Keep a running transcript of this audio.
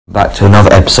Back to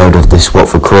another episode of this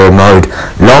Watford Career Mode.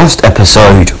 Last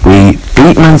episode we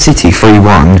beat Man City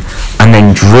 3-1 and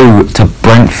then drew to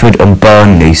Brentford and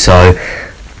Burnley, so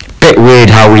bit weird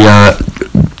how we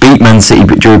beat Man City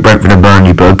but drew Brentford and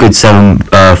Burnley, but a good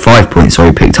 5 points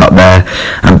we picked up there.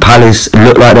 And Palace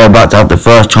looked like they were about to have the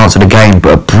first chance of the game,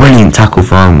 but a brilliant tackle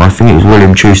from, I think it was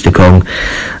William Troost-Ekong.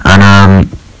 And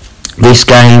this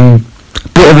game,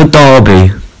 bit of a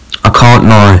derby, I can't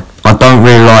lie. I don't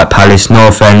really like Palace, no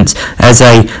offence.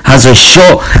 Eze has a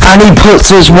shot and he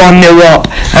puts us 1-0 up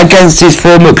against his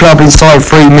former club inside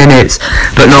 3 minutes.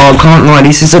 But no, I can't lie,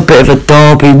 this is a bit of a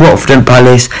derby, Watford and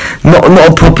Palace. Not a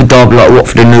proper derby like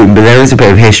Watford and Luton, but there is a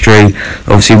bit of history.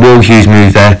 Obviously, Hughes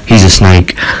moved there, he's a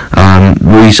snake.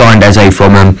 We signed Eze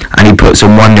from him and he puts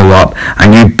them 1-0 up,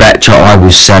 and you betcha I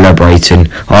was celebrating.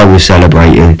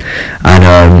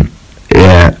 And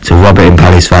yeah, to rub it in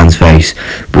Palace fans' face.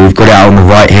 But we've got it out on the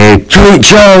right here.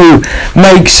 Cucho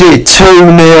makes it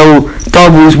 2-0,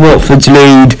 doubles Watford's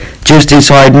lead just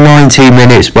inside 19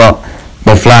 minutes, but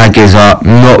the flag is up,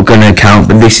 not going to count.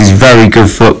 But this is very good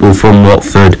football from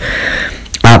Watford,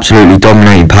 absolutely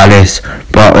dominating Palace,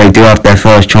 but they do have their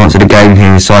first chance of the game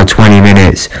here inside 20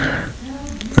 minutes.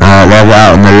 They're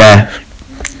out on the left.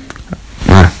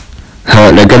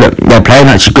 They're playing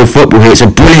actually good football here. It's a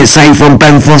brilliant save from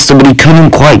Ben Foster, but he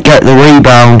couldn't quite get the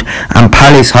rebound, and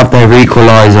Palace have their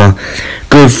equaliser.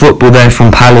 Good football there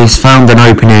from Palace, found an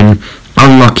opening,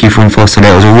 unlucky from Foster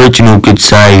there. It was original good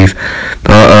save,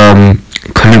 but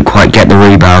couldn't quite get the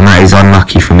rebound. That is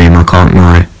unlucky from him, I can't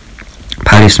lie.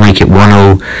 Palace make it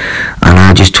 1-0,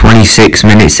 and just 26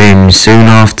 minutes in, soon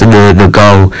after the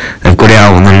goal, they've got it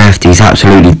out on the left. He's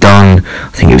absolutely done. I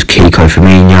think it was Kiko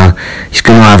Firmino. He's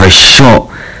going to have a shot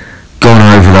gone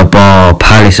over the bar.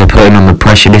 Palace are putting on the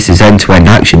pressure. This is end-to-end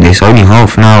action. This only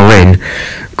half an hour in.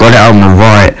 Got it out on the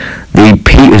right. The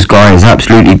Peters guy has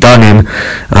absolutely done him.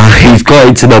 He's got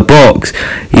into the box.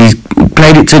 He's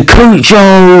played it to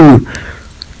Cucho.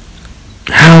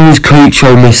 How has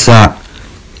Cucho missed that?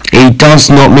 He does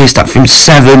not miss that from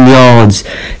 7 yards.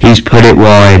 He's put it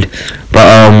wide.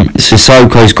 But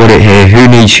Sissoko's got it here. Who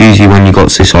needs Hughes when you got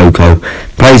Sissoko?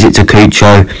 Plays it to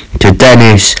Cucho, to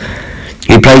Dennis.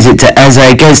 He plays it to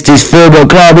Eze against his former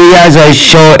club. He has a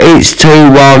shot. It's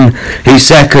 2-1. He's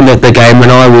second of the game,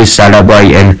 and I was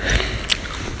celebrating.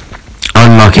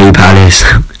 Unlucky Palace.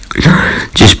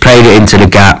 Just played it into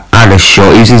the gap. Had a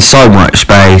shot. He was in so much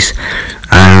space,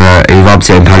 and he rubs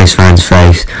it in Palace fans'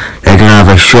 face. They're going to have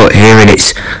a shot here, and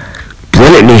it's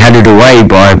brilliantly headed away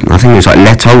by, I think it was like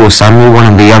Leto or Samuel, one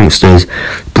of the youngsters.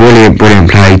 Brilliant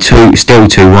play. Still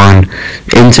 2-1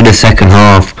 into the second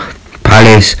half.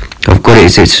 Palace have got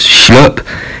it. It's Schlupp.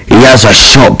 He has a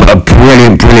shot, but a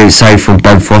brilliant save from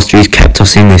Ben Foster. He's kept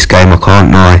us in this game, I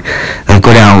can't lie. They've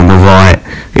got it out on the right.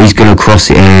 He's going to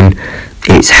cross it in.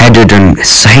 It's headed and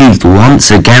saved once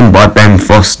again by Ben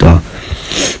Foster.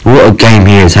 What a game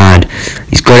he has had.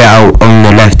 He's got it out on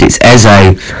the left. It's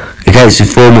Eze against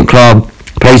his former club.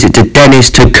 Plays it to Dennis,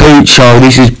 to Cucho.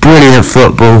 This is brilliant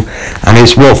football. And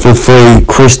it's Watford 3,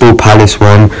 Crystal Palace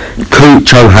 1.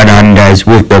 Cucho Hernandez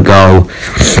with the goal.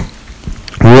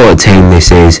 What a team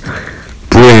this is.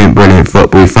 Brilliant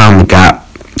football. We found the gap.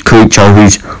 Cucho,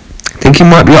 who's, I think he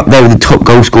might be up there with the top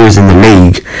goal scorers in the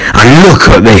league. And look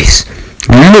at this.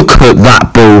 Look at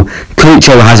that ball.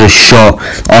 Cucho has a shot.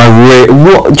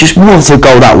 What a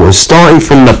goal that was. Starting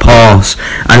from the pass,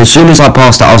 and as soon as I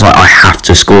passed that, I was like, I have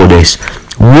to score this.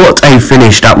 What a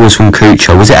finish that was from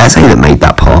Cucho. Was it Eze that made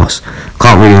that pass?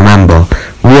 Can't really remember.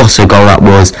 What a goal that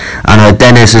was. And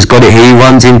Dennis has got it here. He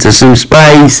runs into some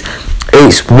space.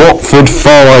 It's Watford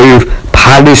 5,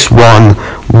 Palace 1.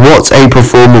 What a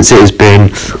performance it has been.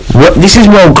 This is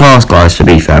world class, guys, to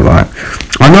be fair, right?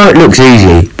 I know it looks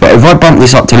easy, but if I bump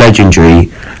this up to legendary,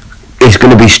 it's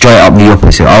going to be straight up the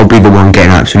opposite. I'll be the one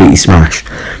getting absolutely smashed.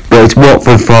 But it's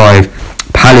Watford 5,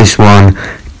 Palace 1.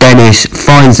 Dennis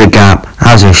finds the gap,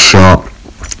 has a shot,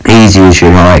 easy as you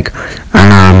like.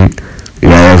 And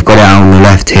yeah, they've got it out on the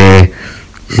left here.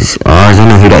 I don't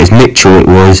know who that is. Mitchell it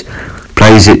was.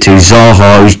 Plays it to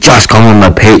Zaha, who's just come on the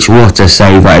pitch. What a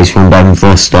save that is from Ben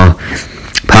Foster.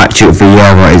 Patrick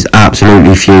Vieira is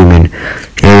absolutely fuming.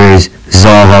 Here is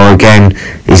Zaha again.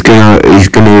 He's gonna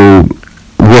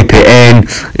whip it in.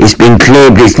 It's been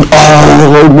cleared, but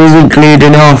it wasn't cleared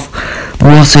enough.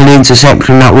 What an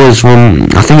interception that was from,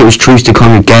 I think it was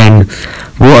Troost-Ekong again.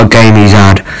 What a game he's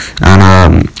had.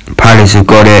 And Palace have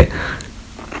got it.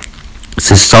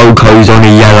 Sissoko's on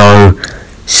a yellow.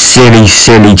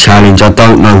 Silly challenge. I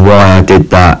don't know why I did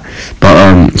that,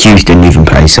 but Hughes didn't even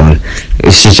play, so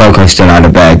Sissoko still had a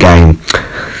better game.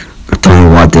 I don't know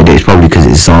why I did it. It's probably because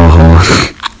it's Zaha.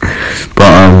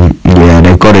 But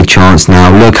a chance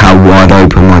now. Look how wide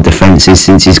open my defence is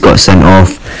since he's got sent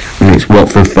off. And it's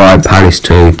Watford 5, Palace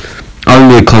 2.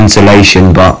 Only a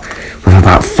consolation, but with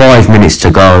about 5 minutes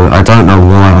to go, I don't know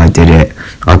why I did it.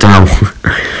 I don't know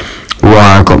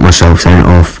why I got myself sent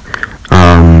off.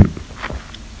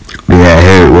 But yeah,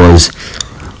 here it was.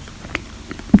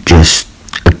 Just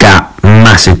a gap,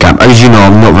 massive gap. As you know,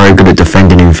 I'm not very good at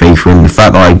defending in FIFA, and the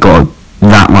fact that I got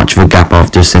that much of a gap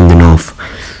after sending off,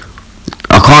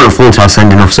 I can't afford to have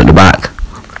sending offs at the back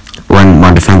when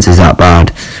my defence is that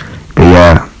bad. But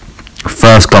yeah,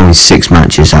 first goal in 6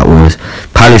 matches that was.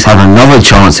 Palace have another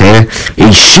chance here.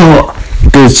 He shot.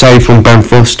 Good save from Ben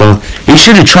Foster. He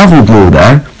should have travelled more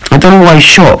there. I don't know why he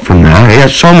shot from there. He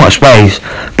had so much space.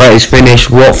 But it's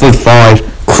finished. Watford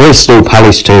 5, Crystal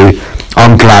Palace 2.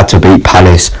 I'm glad to beat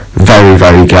Palace. Very,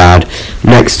 very glad.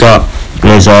 Next up,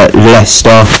 there's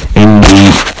Leicester in the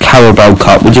Carabao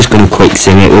Cup. We're just going to quick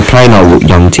sing it. We're playing our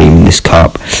young team in this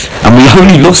cup. And we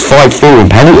only lost 5-4 in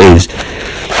penalties.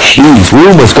 Jeez, we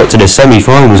almost got to the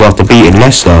semi-finals after beating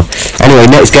Leicester. Anyway,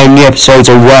 next game, the episode's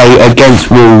away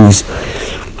against Wolves.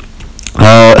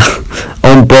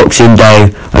 On Boxing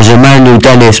Day, as Emmanuel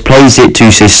Dennis plays it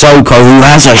to Sissoko, who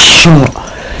has a shot.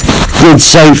 Good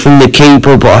save from the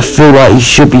keeper, but I feel like he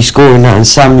should be scoring that in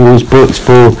Samuel's books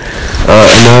for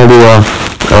an earlier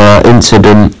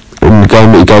incident in the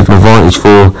game that he gave an advantage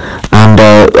for. And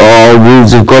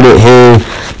Wolves have got it here.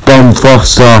 Ben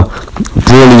Foster,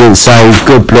 brilliant save,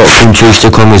 good block from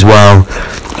Trusticom as well.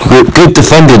 Good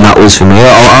defending that was for me.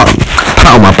 I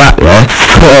pat on my back there.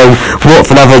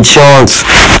 Watford have a chance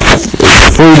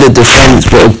through the defence,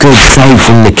 but a good save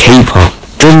from the keeper.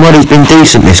 John Ruddy's been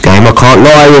decent this game, I can't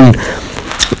lie, and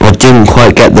I didn't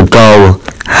quite get the goal.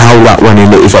 How that went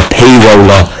in, it was a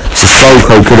P-roller.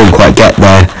 Sissoko couldn't quite get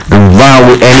there, and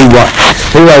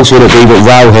who else would it be but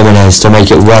Raul Jimenez to make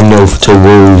it 1-0 to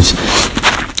Wolves.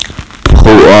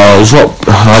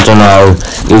 I don't know,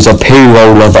 it was a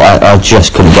P-roller that I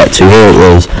just couldn't get to. Here it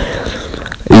was.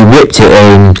 He whipped it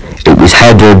in, it was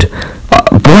headed.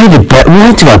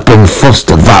 Why did I bring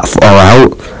Foster that far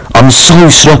out? I'm so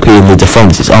sloppy in the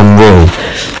defence, it's unreal.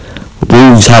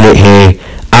 Wolves had it here,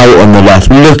 out on the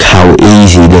left. Look how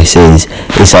easy this is.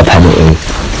 It's a penalty.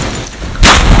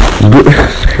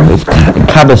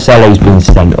 Cabaselli's been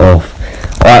sent off.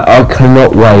 I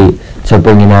cannot wait to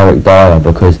bring in Eric Dyer,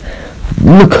 because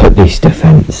look at this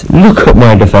defence. Look at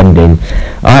my defending.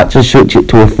 I had to switch it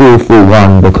to a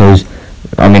 4-4-1 because,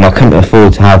 I couldn't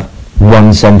afford to have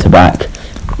one centre-back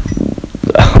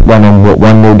when I'm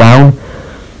 1-0 down.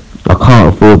 I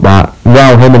can't afford that.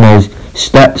 Raul Jimenez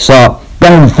steps up.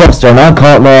 Ben Foster, and I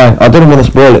can't lie, I didn't want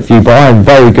to spoil it for you, but I am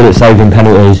very good at saving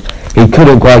penalties. He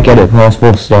couldn't quite get it past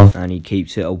Foster. And he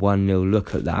keeps it a 1-0.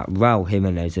 Look at that. Raul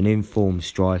Jimenez, an informed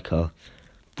striker.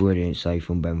 Brilliant save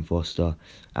from Ben Foster.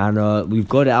 And we've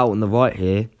got it out on the right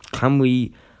here. Can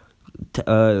we...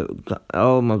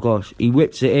 oh my gosh. He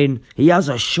whips it in. He has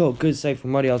a shot. Good save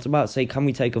from Ruddy. I was about to say, can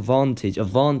we take advantage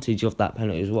of that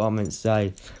penalty is what I meant to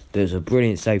say. There's a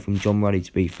brilliant save from John Ruddy,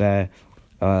 to be fair.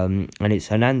 And it's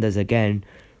Hernandez again.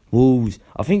 Wolves.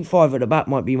 I think 5 at the back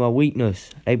might be my weakness.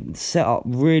 They set up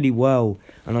really well,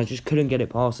 and I just couldn't get it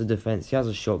past the defence. He has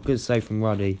a shot. Good save from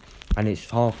Ruddy. And it's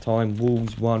half-time.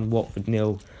 Wolves 1, Watford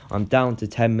 0. I'm down to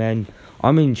 10 men.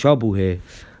 I'm in trouble here.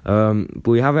 But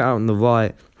we have it out on the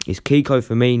right. It's Kiko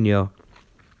Firmino.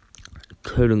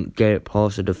 Couldn't get it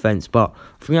past the defence. But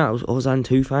I think that was Ozan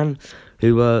Tufan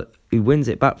who wins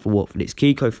it back for Watford. It's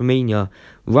Kiko Firmino.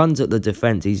 Runs at the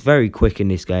defence. He's very quick in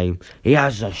this game. He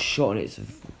has a shot. It's a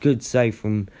good save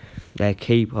from their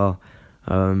keeper.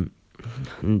 And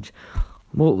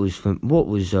what was is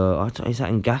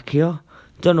that Ngakia?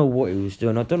 Don't know what he was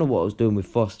doing. I don't know what I was doing with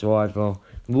Foster either.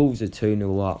 Wolves are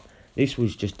 2-0 up. This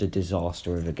was just a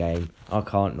disaster of a game. I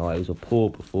can't lie. It was a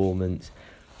poor performance.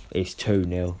 It's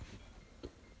 2-0.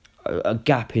 A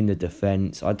gap in the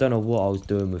defence. I don't know what I was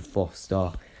doing with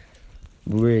Foster.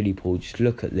 Really poor. Just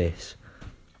look at this.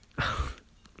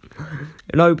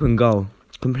 An open goal.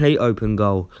 Complete open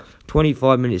goal.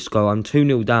 25 minutes ago. I'm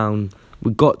 2-0 down.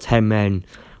 We got 10 men.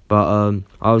 But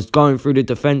I was going through the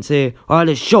defence here. I had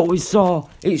a shot with Saar.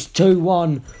 It's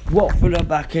 2-1. Watford are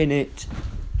back in it.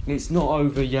 It's not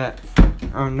over yet.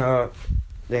 And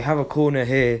they have a corner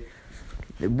here.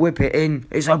 They whip it in.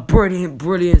 It's a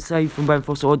brilliant save from Ben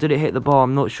Foster. Or did it hit the bar?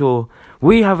 I'm not sure.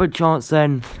 We have a chance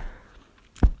then.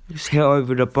 Just hit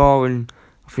over the bar, and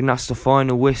I think that's the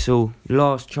final whistle.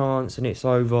 Last chance, and it's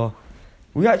over.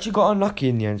 We actually got unlucky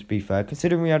in the end, to be fair.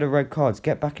 Considering we had a red card, to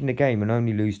get back in the game and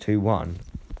only lose 2-1.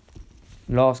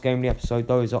 Last game of the episode,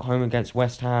 though, is at home against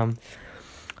West Ham.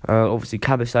 Obviously,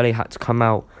 Cabaselli had to come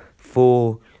out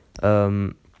for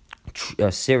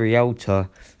Sirielta.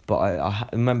 But I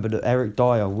remember that Eric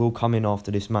Dyer will come in after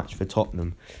this match for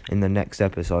Tottenham in the next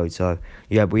episode. So,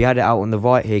 yeah, we had it out on the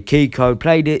right here. Kiko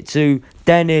played it to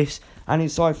Dennis. And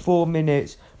inside 4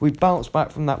 minutes, we bounce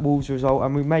back from that Wolves result.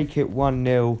 And we make it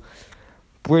 1-0.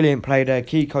 Brilliant play there.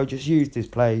 Kiko just used his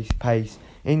pace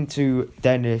into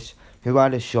Dennis, who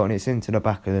had a shot. And it's into the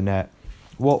back of the net.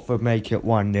 Watford make it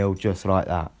 1-0 just like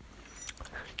that.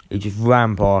 He just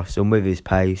ran past them with his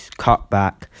pace. Cut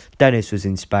back. Dennis was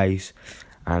in space.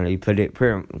 And he put it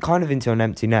kind of into an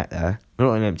empty net there.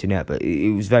 Not an empty net, but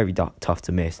it was very tough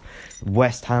to miss.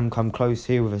 West Ham come close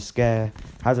here with a scare.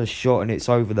 Has a shot and it's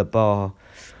over the bar.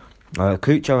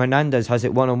 Cucho Hernandez has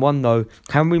it 1-on-1 though.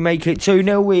 Can we make it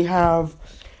 2-0? We have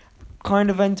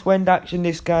kind of end-to-end action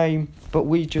this game. But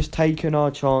we've just taken our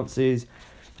chances.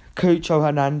 Cucho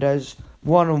Hernandez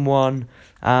 1-on-1.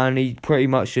 And he pretty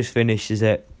much just finishes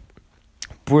it.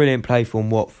 Brilliant play from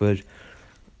Watford.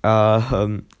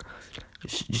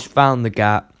 Just found the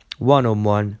gap,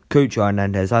 1-on-1. Cucho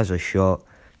Hernandez has a shot,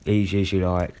 easy as you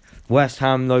like. West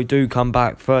Ham, though, do come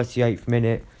back, 38th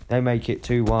minute. They make it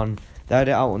 2-1. They had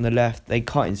it out on the left. They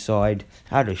cut inside,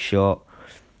 had a shot.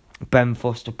 Ben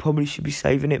Foster probably should be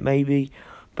saving it, maybe.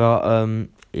 But,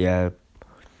 yeah,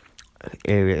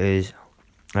 here it is.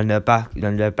 And they're back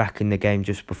in the game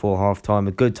just before half-time.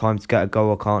 A good time to get a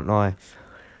goal, I can't lie.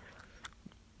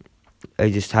 They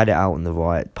just had it out on the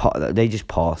right. They just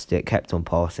passed it, kept on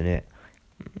passing it.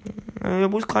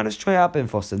 It was kind of straight out Ben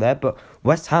Foster there, but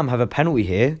West Ham have a penalty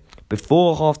here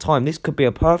before half-time. This could be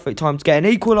a perfect time to get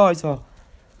an equaliser.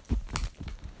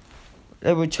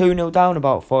 They were 2-0 down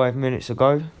about 5 minutes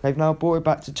ago. They've now brought it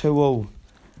back to 2-2.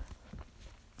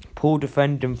 Poor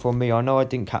defending from me. I know I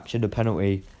didn't capture the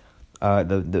penalty,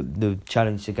 the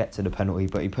challenge to get to the penalty,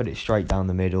 but he put it straight down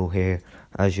the middle here,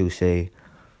 as you'll see.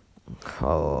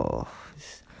 Oh,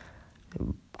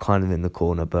 kind of in the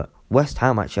corner, but West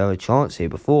Ham actually had a chance here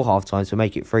before half-time to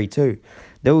make it 3-2.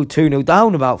 They were 2-0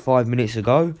 down about 5 minutes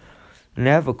ago, and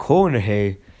they have a corner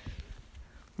here.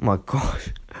 Oh my gosh.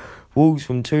 Wolves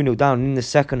from 2-0 down in the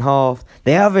second half.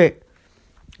 They have it.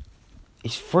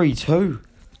 It's 3-2.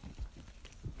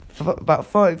 About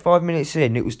 35 minutes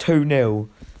in, it was 2-0.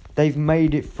 They've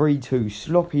made it 3-2.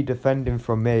 Sloppy defending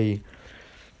from me.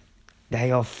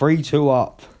 They are 3-2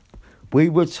 up. We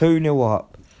were 2-0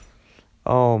 up.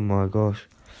 Oh my gosh.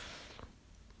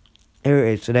 Here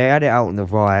it is. So they had it out on the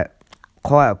right.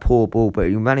 Quite a poor ball, but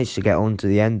he managed to get onto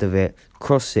the end of it.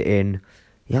 Cross it in.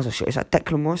 He has a shot. Is that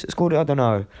Declan Rice that scored it? I don't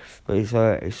know. But it's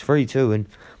 3-2 and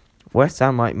West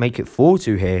Ham might make it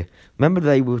 4-2 here. Remember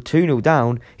they were 2-0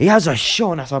 down. He has a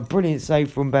shot and that's a brilliant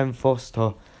save from Ben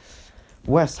Foster.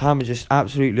 West Ham is just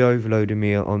absolutely overloading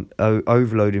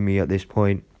me at this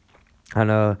point.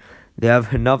 And they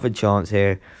have another chance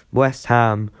here. West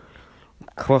Ham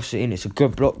cross it in. It's a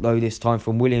good block though this time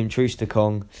from William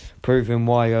Troost-Ekong, proving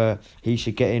why he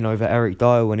should get in over Eric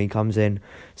Dyer when he comes in.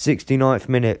 69th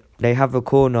minute. They have a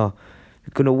corner.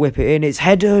 They're going to whip it in. It's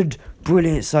headed.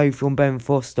 Brilliant save from Ben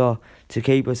Foster to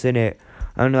keep us in it.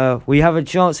 And we have a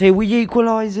chance here. We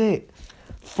equalise it.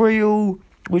 3-3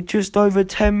 with just over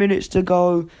 10 minutes to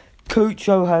go.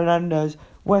 Cucho Hernandez.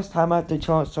 West Ham had the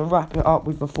chance to wrap it up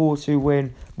with a 4-2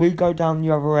 win. We go down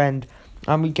the other end.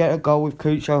 And we get a goal with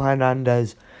Cucho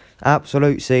Hernandez.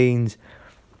 Absolute scenes.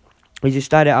 We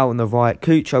just had it out on the right.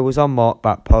 Cucho was unmarked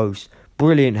back post.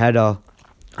 Brilliant header.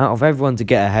 Out of everyone to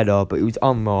get a header, but it was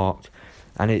unmarked.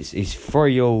 And it's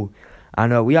 3-3.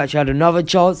 And we actually had another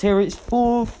chance here. It's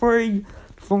 4-3.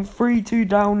 From 3-2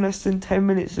 down less than 10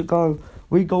 minutes ago.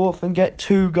 We go off and get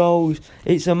 2 goals.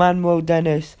 It's Emmanuel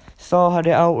Dennis. Sarr had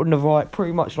it out on the right,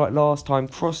 pretty much like last time.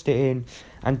 Crossed it in.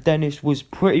 And Dennis was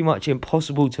pretty much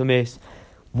impossible to miss.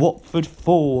 Watford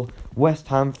 4, West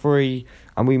Ham 3.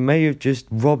 And we may have just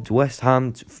robbed West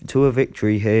Ham to a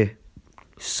victory here.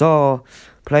 Sarr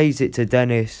plays it to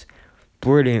Dennis.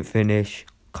 Brilliant finish.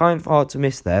 Kind of hard to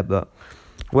miss there, but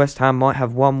West Ham might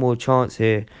have one more chance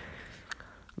here.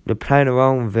 They're playing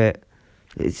around with it.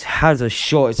 It has a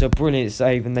shot. It's a brilliant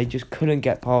save, and they just couldn't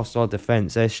get past our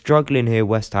defence. They're struggling here,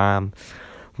 West Ham.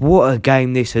 What a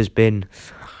game this has been.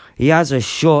 He has a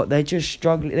shot. They're just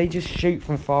struggling. They just shoot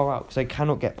from far out because they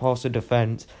cannot get past the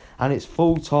defence. And it's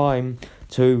full time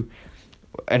to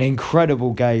an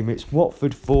incredible game. It's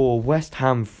Watford 4, West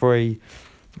Ham 3.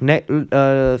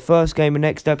 First game of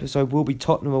next episode will be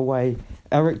Tottenham away.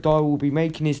 Eric Dyer will be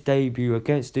making his debut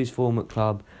against his former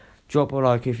club. Drop a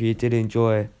like if you did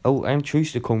enjoy. Oh, and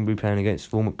Troost-Ekong will be playing against his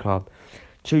former club.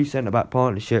 2 centre-back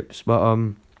partnerships. But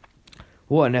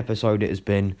what an episode it has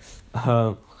been.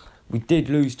 We did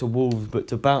lose to Wolves, but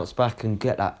to bounce back and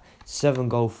get that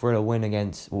 7-goal thriller win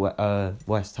against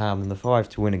West Ham and the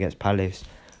 5-2 win against Palace,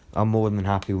 I'm more than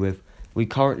happy with. We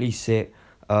currently sit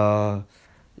 11th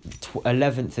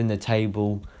in the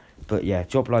table. But yeah,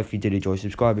 drop a like if you did enjoy.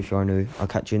 Subscribe if you are new. I'll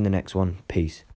catch you in the next one. Peace.